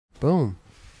Boom.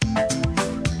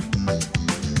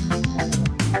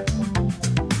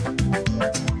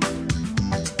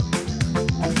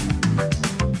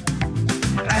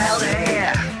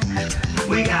 Eldy,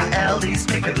 we got Eldy's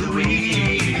pick of the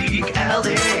week.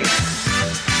 Eldy,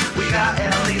 we got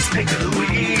Eldy's pick of the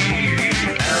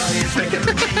week. Eldy's pick of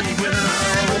the week with an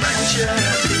honorable mention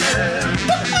at the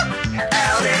end.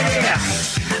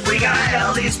 Eldy, we got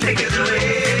Eldy's pick of the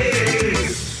week.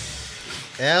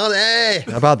 Eldy.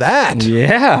 How about that?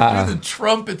 Yeah. The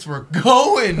trumpets were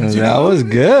going, dude. That was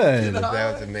good. That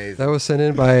was amazing. That was sent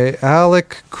in by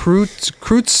Alec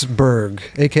Kreutzberg,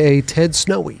 a.k.a. Ted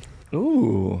Snowy.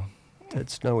 Ooh. Ted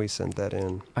Snowy sent that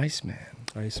in. Iceman.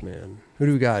 Iceman. Who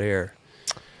do we got here?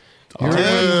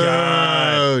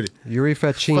 Dude. Yuri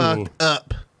Facchini. Fucked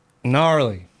up.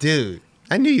 Gnarly. Dude.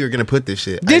 I knew you were going to put this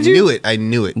shit. Did I you? knew it. I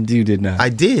knew it. You did not. I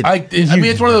did. I mean,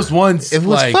 it's one of those ones. It was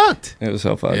like, fucked. It was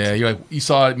so fucked. Yeah, you're like, you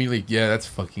saw it immediately. Yeah, that's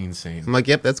fucking insane. I'm like,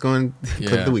 yep, that's going clip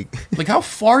Yeah. of the week. Like how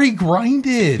far he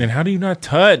grinded. And how do you not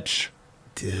touch?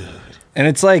 Dude. And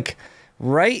it's like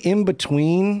right in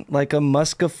between like a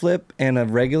Muska flip and a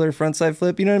regular frontside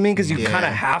flip. You know what I mean? Because you Yeah. kind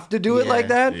of have to do it Yeah. like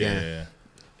that. Yeah.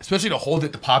 Especially to hold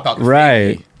it to pop out the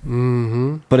Right. fade.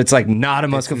 But it's like not a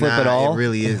Muska It's flip not, at all. It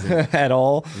really isn't. At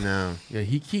all. No. Yeah,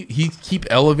 he keep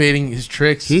elevating his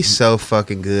tricks. He's so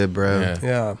fucking good, bro. Yeah.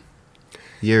 Yeah.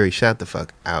 Yuri, shout the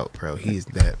fuck out, bro. He's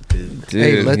that dude. Dude,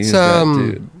 Hey, he's that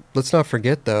dude. let's not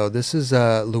forget though. This is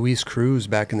Luis Cruz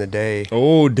back in the day.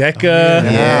 Oh, Deca.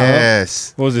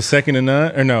 Yes. What was it, second to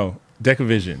none? Or no,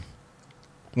 Decavision.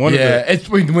 One Yeah, of the, it's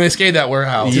when they skated that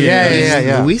warehouse.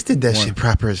 Yeah. Luis did that shit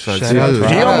proper as fuck, Shout out too. to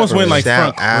he Shout almost went like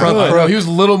Shout front out. foot. Bro, he was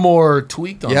a little more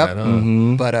tweaked on Yep. that, huh?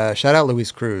 Mm-hmm. But shout out Luis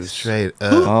Cruz. Straight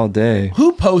up. All day.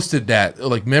 Who posted that?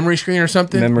 Like memory screen or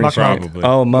something? Memory Muck strike. probably.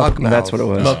 Oh, Muck. Muckmouth. That's what it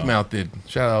was. Muckmouth did.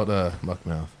 Shout out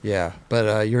Muckmouth. Yeah,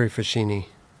 but Yuri Facchini.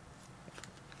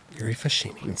 Yuri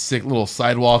Facchini. And sick little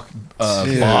sidewalk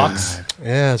Dude. box.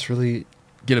 Yeah, it's really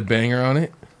Get a banger on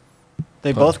it.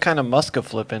 They both kind of Muska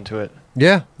flip into it.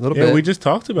 a little Yeah, bit. we just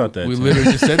talked about that. We Tim.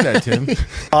 literally just said that, Tim.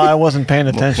 Oh, I wasn't paying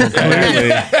attention.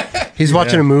 Clearly. He's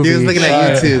watching a movie. He was looking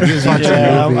at YouTube. He was watching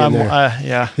yeah, a movie. I'm, in there.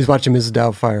 yeah. He's watching Mrs.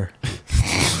 Doubtfire.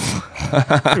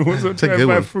 It was a good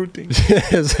one. fruiting.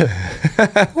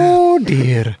 Oh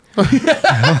dear.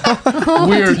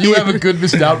 Weird. You have a good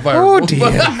Miss Doubtfire. Oh dear.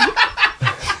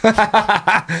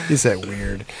 He said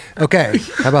weird. Okay,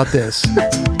 how about this?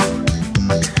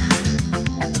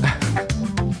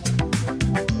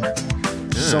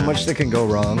 So much that can go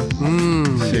wrong.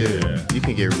 Shit. You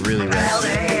can get really rough.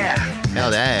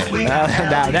 Hell that.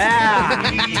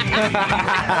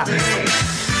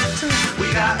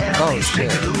 Oh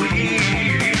shit.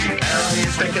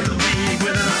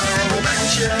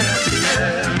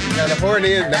 Yeah, the horn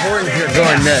here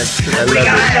going next. I love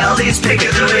it. Eldy's pick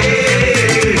of the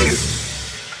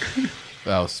week.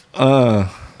 That was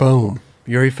Boom.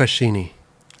 Yuri Facchini.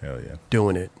 Hell yeah.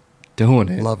 Doing it. Doing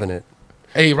it. Loving it.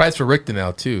 Hey, he writes for Richter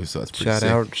now too, so that's pretty Shout sick.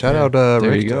 out. Shout out There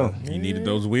Richter. you go. You needed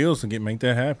those wheels to make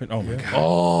that happen. Oh my god,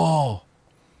 Oh,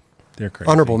 they're crazy.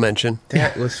 Honorable mention.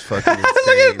 That was fucking insane.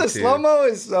 Look at the too. slow-mo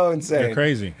is so They're insane.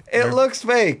 crazy. It looks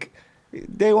fake.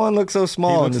 Day one looks so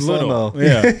small in the looks little. slow-mo.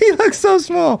 Yeah. He looks so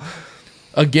small.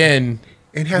 again,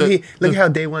 And how look how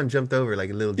day one jumped over like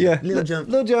a little Yeah. jump. Little jump.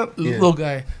 Little jump. little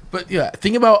guy. But yeah,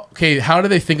 think about how do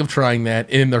they think of trying that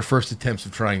in their first attempts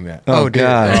of trying that? Oh, dude.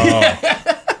 God.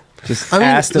 Just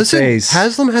ass to listen, face.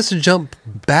 Haslam has to jump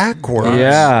backwards.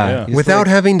 Yeah. Yeah. Without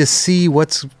having to see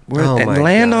what's And my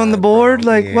land on the God, board?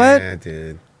 bro. Like, Yeah, what?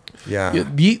 dude. Yeah. Yeah,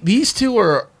 these two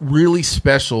are really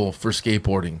special for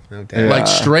skateboarding. No doubt. Like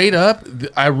straight up,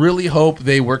 I really hope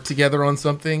they work together on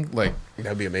something. Like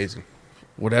That'd be amazing.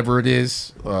 whatever it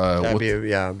is. That'd be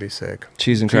it'd be sick.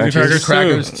 Cheese and Cheese and crackers.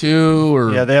 crackers. Crackers too,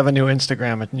 or Yeah, they have a new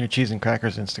Instagram, a new Cheese and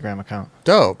Crackers Instagram account.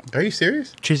 Dope. Are you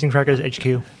serious? Cheese and Crackers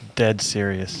HQ. Dead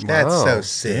serious. That's Wow. so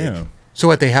sick. Damn. So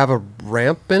what? They have a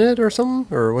ramp in it or something,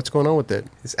 or what's going on with it?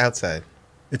 It's outside.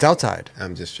 It's outside.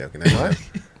 I'm just joking. What?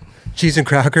 Cheese and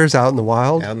crackers out in the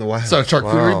wild. Out in the wild. so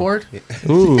charcuterie Wow. board.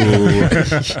 Ooh.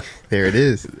 There it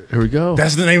is. Here we go.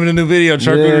 That's the name of the new video.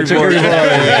 Charcuterie board.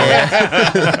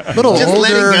 Little Just older,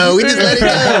 let it go. We just let it go.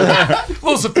 A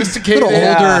little sophisticated. little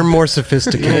older and more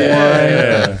sophisticated.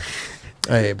 Yeah.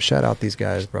 Hey, shout out these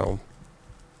guys, bro.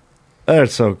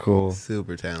 That's so cool.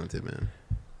 Super talented, man.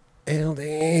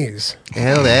 LDs.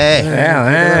 Hell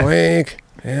Yeah, Week.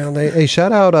 Hey,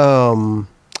 shout out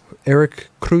Eric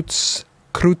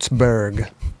Kreutzberg,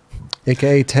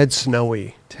 aka Ted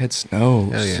Snowy. Ted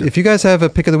Snows. Hell yeah. If you guys have a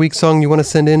pick of the week song you want to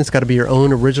send in, it's got to be your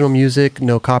own original music,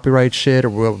 no copyright shit,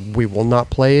 or we will not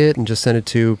play it, and just send it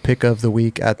to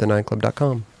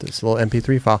pickoftheweek@the9club.com. This little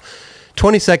MP3 file.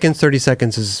 20 seconds, 30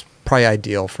 seconds is probably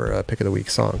ideal for a pick of the week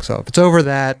song. So if it's over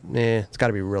that, it's got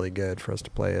to be really good for us to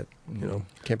play it. You know,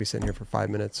 can't be sitting here for 5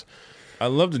 minutes. I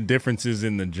love the differences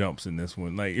in the jumps in this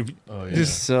one. Like, if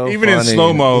just So even in funny.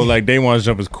 slow mo, like Daywan's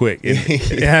jump is quick.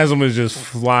 It has him as just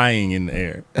flying in the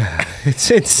air.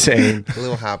 It's insane. A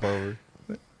little hop over.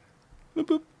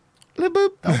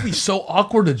 That would be so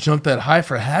awkward to jump that high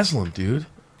for Haslam, dude.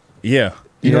 Yeah,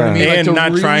 You know what I mean? and to not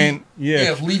really- trying.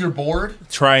 Yeah, leave your board.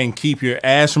 Try and keep your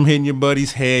ass from hitting your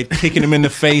buddy's head, kicking him in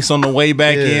the face on the way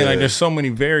back in. Yeah. Like, there's so many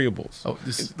variables. Oh,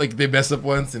 this, like they mess up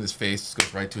once and his face just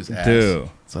goes right to his ass. Dude.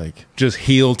 It's like, Just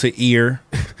heel to ear.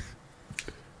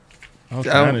 All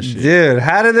kind of shit. Dude,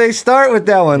 how did they start with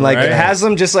that one? Like, Right.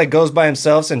 Haslam just like goes by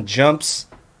himself and jumps.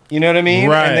 You know what I mean?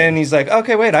 Right. And then he's like,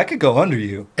 okay, wait, I could go under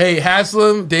you. hey,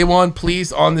 Haslam, Day One,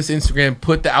 please on this Instagram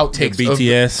put the outtakes The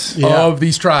BTS. of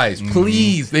these tries.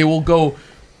 Please, they will go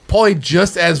probably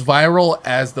just as viral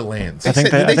as the lands. I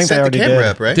think Did they set the already camera did.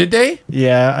 up, right? Did they?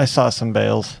 Yeah, I saw some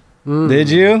bales. Did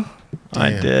you? I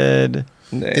Damn. did.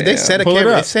 Did they set a Pull it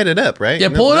camera? up. They set it up, right? Yeah,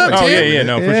 pull it up, Oh, Tim. yeah, yeah,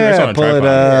 no, for sure. It's Yeah, on a pull it tripod.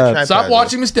 up. Tripod, Stop though.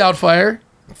 watching Miss Doubtfire.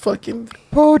 Fucking.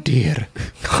 Oh dear.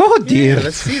 Oh, Yeah, dear.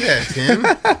 let's see that, Tim.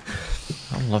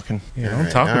 I'm looking. Yeah, don't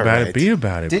Alright, talk about alright. it. Be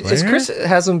about it. Is player. Chris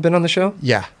Haslam been on the show?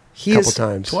 Yeah, He couple is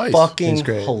times. Twice. fucking He's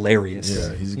great. hilarious.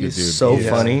 Yeah, he's a good dude. So Yeah.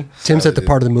 funny. Tim's at the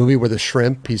part of the movie where the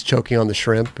shrimp, he's choking on the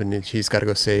shrimp, and he's got to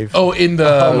go save. Oh, in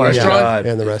the Oh my restaurant? God.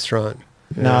 in the restaurant.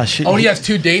 Nah, she. Oh, he has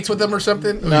 2 dates with them or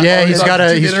something? Yeah, he's got two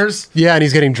a dinners? yeah, and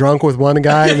he's getting drunk with one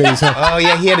guy, and then he's Oh,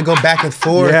 yeah, he had to go back and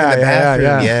forth Yeah, in the yeah, bathroom.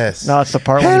 yeah. Yes. No, it's the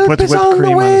part when he help puts is whipped on the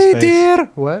cream on his way, face. dear.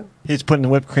 What? He's putting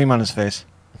whipped cream on his face.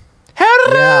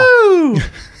 Hello,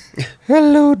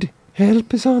 hello,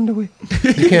 help is on the way.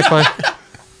 You can't find.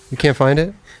 You can't find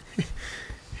it.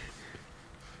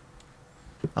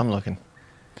 I'm looking.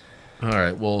 All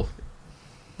right, well,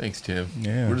 thanks, Tim.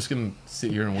 Yeah. We're just going to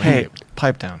sit here and wait. Hey,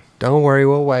 pipe down. Don't worry,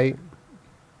 we'll wait.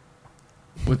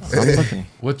 What's, I'm looking.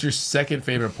 what's your second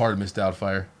favorite part of Miss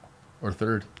Doubtfire? Or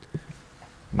third?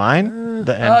 Mine?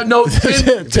 The end. No,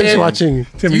 Tim, Tim's watching.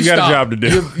 Tim, you got stop. a job to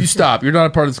do. You stop. You're not a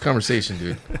part of this conversation,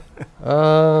 dude.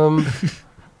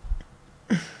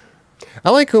 I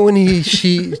like it when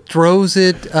she throws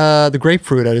it the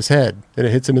grapefruit at his head, and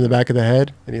it hits him in the back of the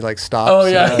head, and he like stops. Oh,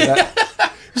 yeah.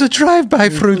 It was a drive-by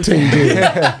fruiting, dude.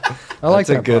 I like That's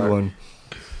a that good part. one.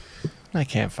 I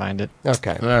can't find it.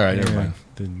 Okay. All right, never Yeah,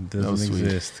 mind. doesn't was sweet.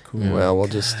 exist. Cool. Yeah. Well,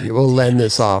 we'll lend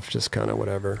this off, just kind of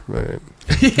whatever. Right.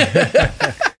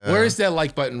 Where is that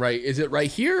like button right? Is it right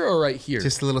here or right here?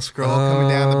 Just a little scroll coming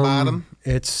down the bottom.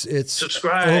 It's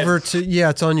Subscribe. over to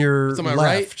it's on your It's on my left.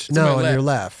 right? It's on No, my on your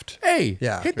left. left. Hey,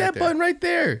 Yeah, hit right that there. button right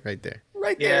there. Right there.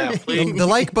 Right there. Yeah, please. The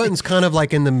like button's kind of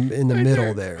like in the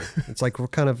middle there. It's like we're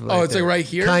kind of. Oh, it's like right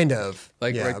here? Kind of.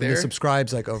 Like yeah, right and the there?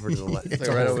 subscribe's like over to the left. It's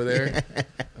like right over there.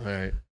 All right.